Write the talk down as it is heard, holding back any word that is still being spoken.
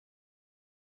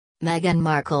Meghan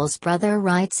Markle's brother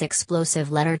writes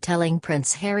explosive letter telling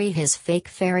Prince Harry his fake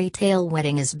fairy tale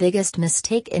wedding is biggest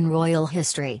mistake in royal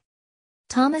history.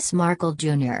 Thomas Markle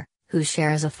Jr., who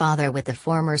shares a father with the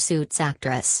former Suits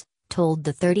actress, told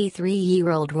the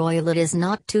 33-year-old royal it is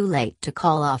not too late to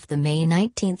call off the May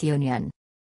 19 union.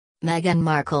 Meghan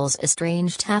Markle's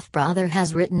estranged half-brother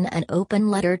has written an open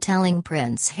letter telling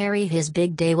Prince Harry his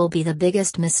big day will be the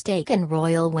biggest mistake in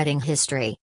royal wedding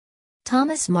history.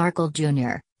 Thomas Markle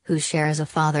Jr., who shares a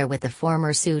father with the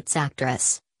former Suits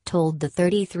actress, told the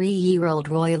 33-year-old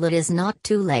royal it is not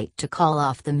too late to call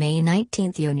off the May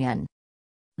 19 union.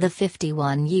 The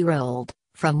 51-year-old,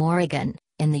 from Oregon,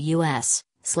 in the U.S.,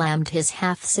 slammed his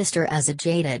half-sister as a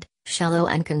jaded, shallow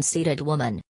and conceited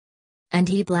woman. And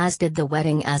he blasted the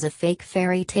wedding as a fake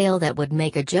fairy tale that would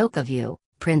make a joke of you,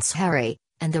 Prince Harry,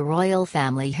 and the royal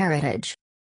family heritage.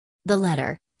 The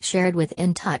letter, shared with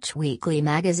In Touch Weekly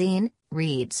magazine,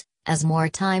 reads, "As more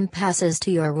time passes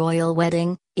to your royal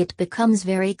wedding, it becomes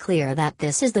very clear that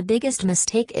this is the biggest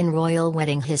mistake in royal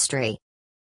wedding history.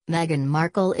 Meghan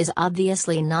Markle is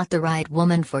obviously not the right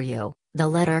woman for you," the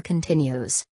letter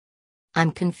continues.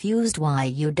 "I'm confused why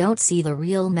you don't see the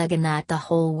real Meghan that the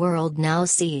whole world now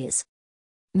sees.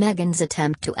 Meghan's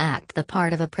attempt to act the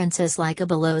part of a princess like a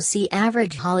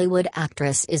below-average Hollywood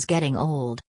actress is getting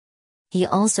old." He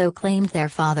also claimed their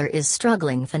father is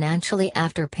struggling financially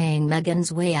after paying Meghan's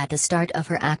way at the start of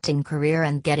her acting career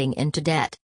and getting into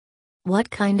debt. What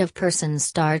kind of person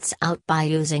starts out by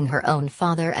using her own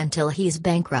father until he's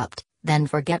bankrupt, then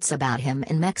forgets about him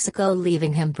in Mexico,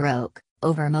 leaving him broke,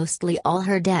 over mostly all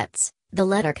her debts, the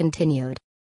letter continued.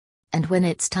 And when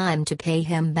it's time to pay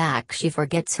him back, she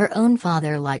forgets her own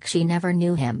father like she never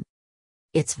knew him.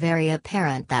 It's very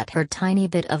apparent that her tiny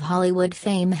bit of Hollywood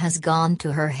fame has gone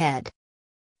to her head.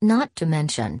 Not to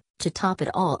mention, to top it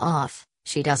all off,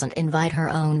 she doesn't invite her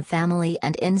own family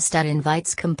and instead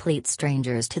invites complete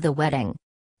strangers to the wedding.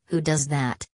 Who does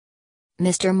that?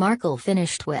 Mr. Markle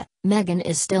finished with, "Meghan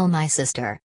is still my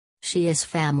sister. She is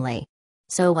family.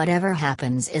 So whatever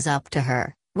happens is up to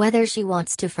her, whether she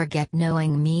wants to forget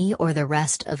knowing me or the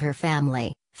rest of her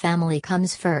family. Family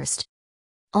comes first."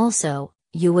 Also,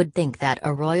 you would think that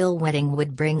a royal wedding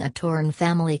would bring a torn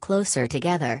family closer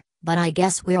together, but I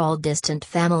guess we're all distant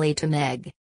family to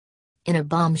Meg. In a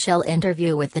bombshell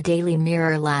interview with the Daily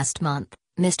Mirror last month,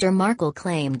 Mr. Markle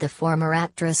claimed the former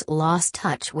actress lost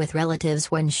touch with relatives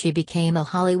when she became a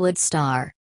Hollywood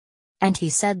star. And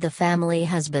he said the family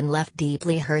has been left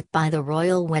deeply hurt by the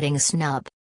royal wedding snub.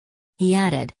 He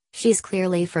added, "She's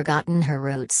clearly forgotten her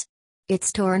roots.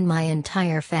 It's torn my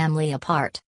entire family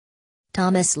apart."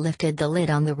 Thomas lifted the lid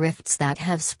on the rifts that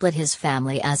have split his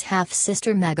family as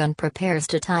half-sister Meghan prepares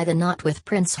to tie the knot with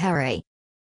Prince Harry.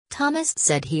 Thomas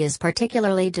said he is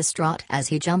particularly distraught as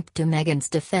he jumped to Meghan's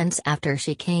defense after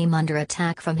she came under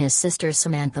attack from his sister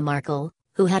Samantha Markle,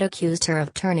 who had accused her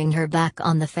of turning her back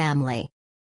on the family.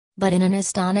 But in an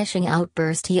astonishing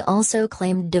outburst, he also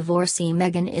claimed divorcee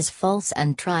Meghan is false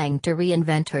and trying to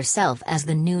reinvent herself as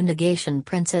the new negation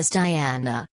Princess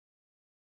Diana.